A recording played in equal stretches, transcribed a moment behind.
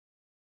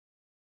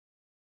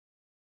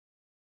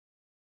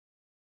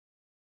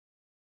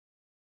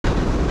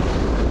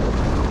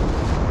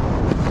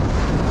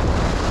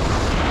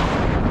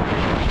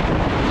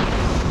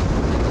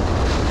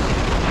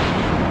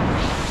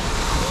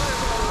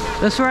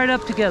Let's ride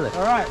up together.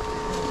 All right.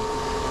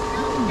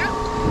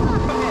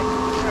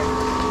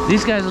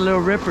 These guys are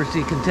little rippers, so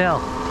you can tell.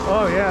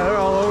 Oh yeah, they're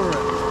all over it.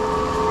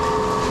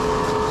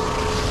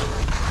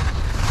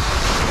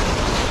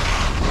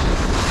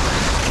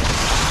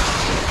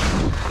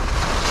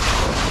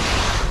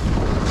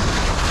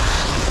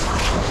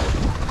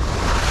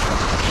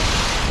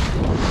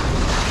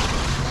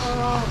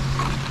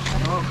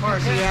 Of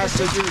course he has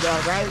to do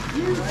that, right?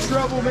 You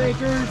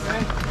troublemakers.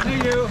 Do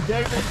you?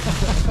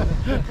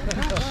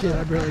 Shit,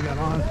 I barely got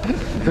on.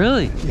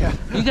 Really? Yeah.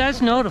 You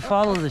guys know to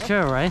follow the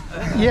trail, right?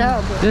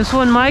 Yeah, but... This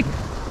one, Mike?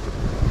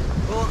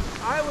 Well,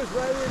 I was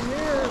right in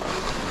here,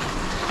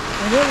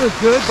 and it was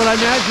good, but I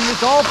imagine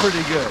it's all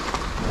pretty good.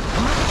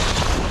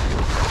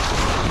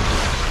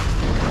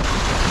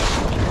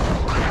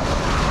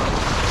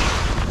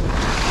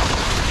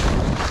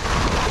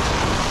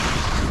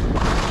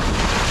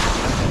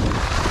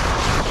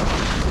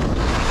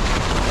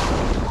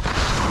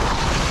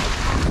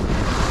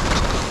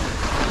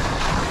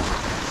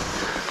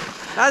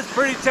 That's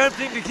pretty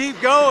tempting to keep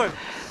going.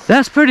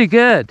 That's pretty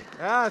good.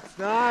 That's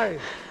nice.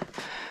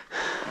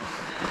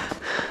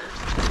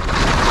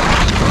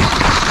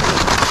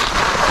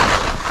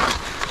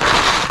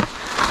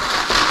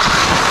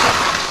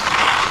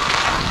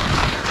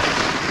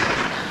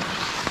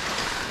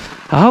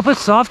 I hope it's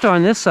softer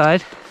on this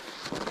side.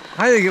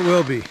 I think it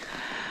will be.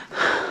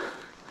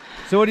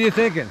 So what are you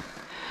thinking?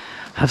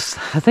 I'm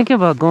thinking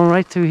about going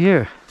right through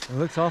here. It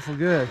looks awful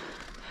good.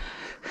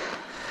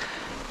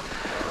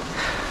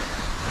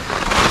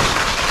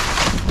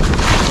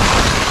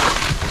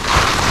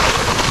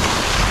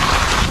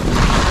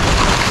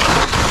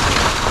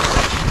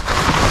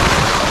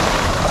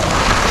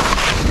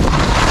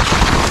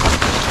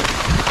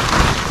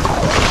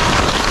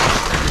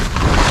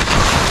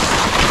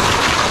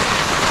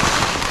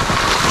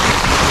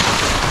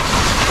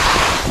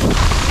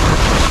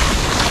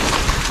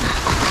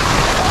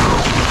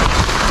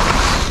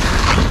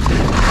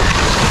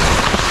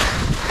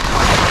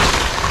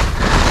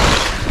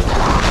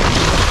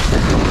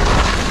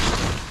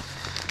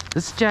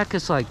 This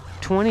jacket's like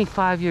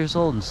 25 years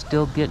old and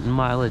still getting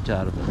mileage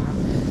out of it.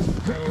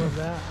 I love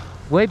that.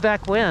 Way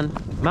back when,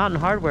 Mountain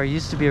Hardwear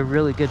used to be a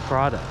really good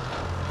product.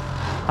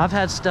 I've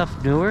had stuff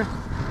newer.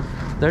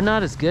 They're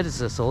not as good as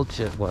this old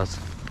shit was.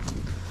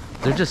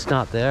 They're just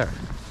not there.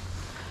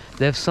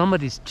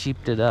 Somebody's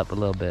cheaped it up a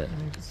little bit.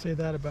 And you can say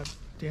that about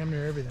damn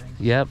near everything.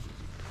 Yep.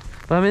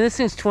 But I mean, this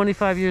thing's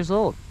 25 years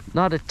old.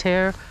 Not a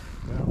tear,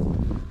 No.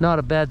 not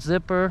a bad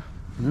zipper,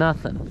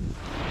 nothing.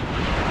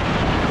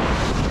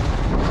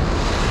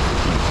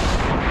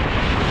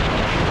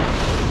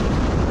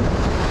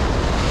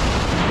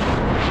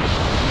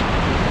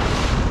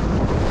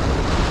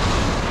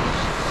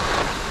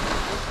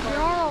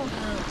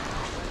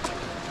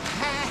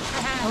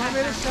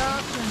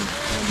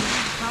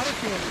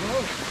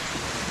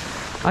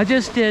 I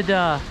just did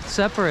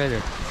separator,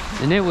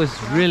 and it was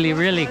really,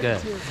 really good.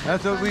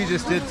 That's what we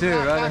just did too,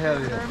 right ahead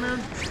of you.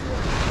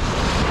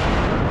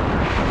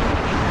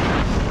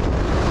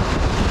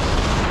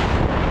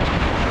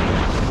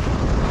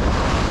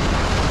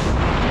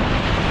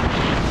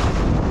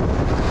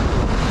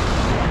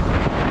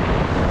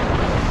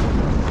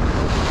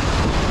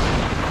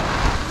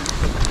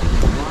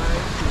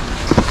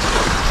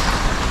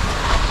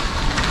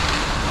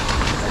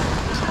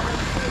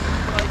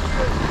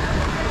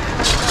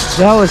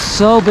 That was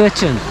so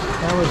bitchin'.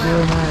 That was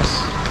really nice.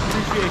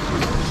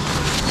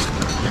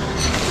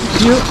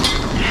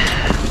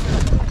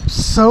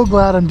 So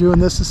glad I'm doing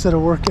this instead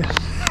of working.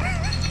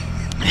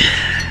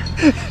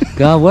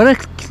 God,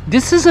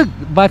 this is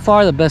by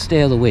far the best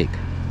day of the week.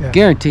 Yeah.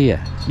 Guarantee you.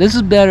 This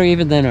is better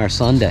even than our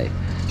Sunday.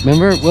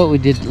 Remember what we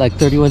did, like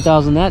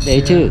 31,000 that day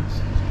too.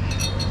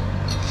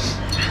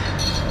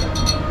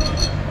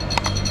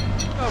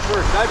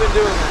 First, I've been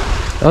doing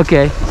that.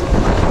 Okay.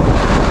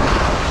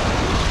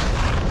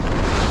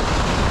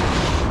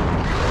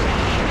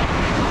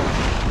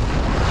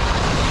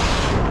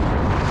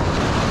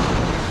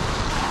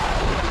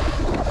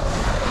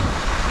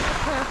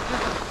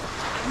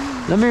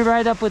 Let me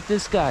ride up with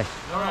this guy.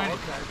 All right.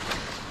 Okay.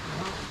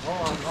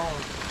 Hold on.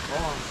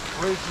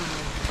 Wait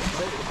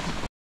for me.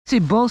 See,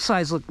 both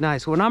sides look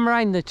nice. When I'm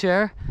riding the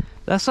chair,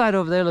 that side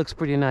over there looks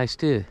pretty nice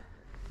too.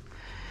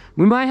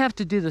 We might have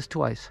to do this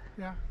twice.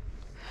 Yeah.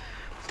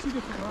 It's 2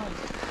 different rides.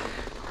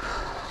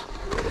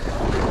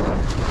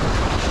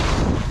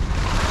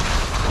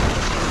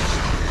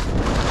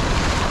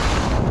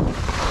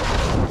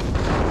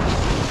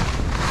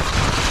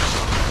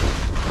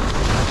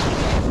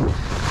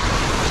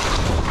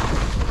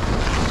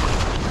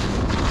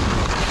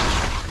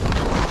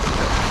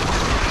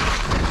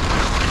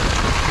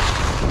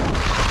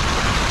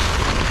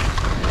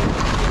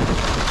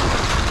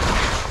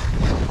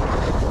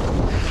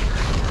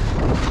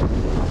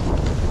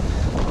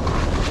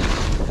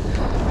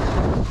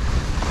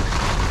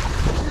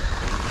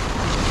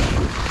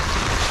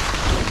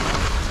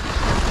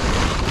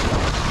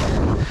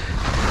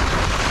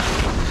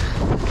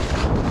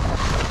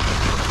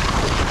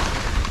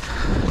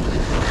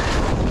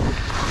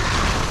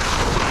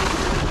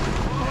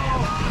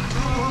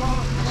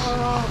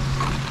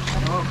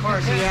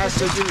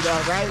 us to do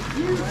that, right?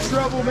 You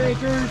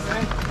troublemakers.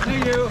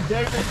 Thank you.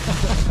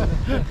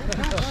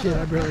 Shit,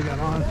 I barely got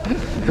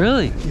on.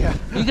 Really? Yeah.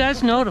 You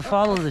guys know to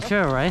follow the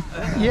trail, right?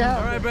 Yeah.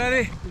 All right,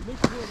 buddy.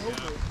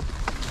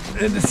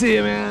 Good to see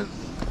you, man.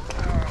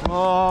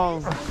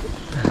 Oh.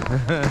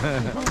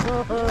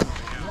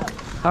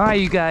 All right,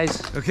 you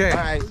guys. Okay. All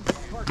right.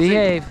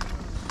 Behave.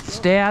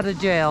 Stay out of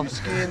jail. You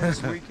skiing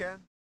this weekend?